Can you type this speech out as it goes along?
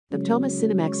Optoma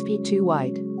CinemaX P2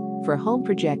 White. For a home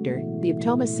projector, the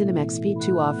Optoma CinemaX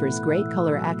P2 offers great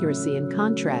color accuracy and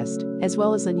contrast, as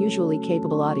well as unusually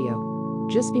capable audio.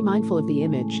 Just be mindful of the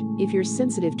image if you're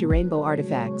sensitive to rainbow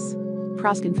artifacts.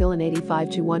 Pros can fill an 85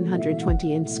 to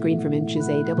 120-inch screen from inches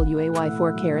AWAY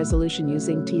 4K resolution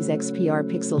using TE's XPR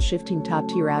pixel shifting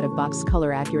top-tier out-of-box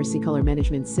color accuracy color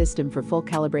management system for full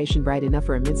calibration, bright enough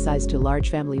for a mid-size to large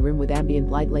family room with ambient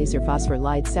light, laser phosphor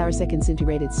light, seconds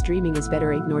integrated streaming is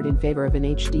better ignored in favor of an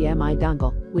HDMI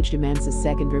dongle, which demands a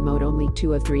second remote. Only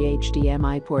 2 of 3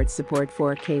 HDMI ports support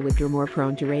 4K, which are more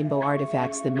prone to rainbow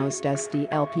artifacts than most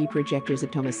SDLP projectors.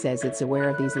 Optoma says it's aware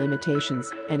of these limitations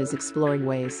and is exploring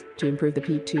ways to improve the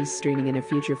P2's streaming in a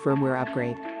future firmware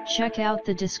upgrade. Check out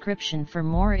the description for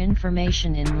more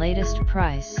information in latest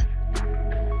price.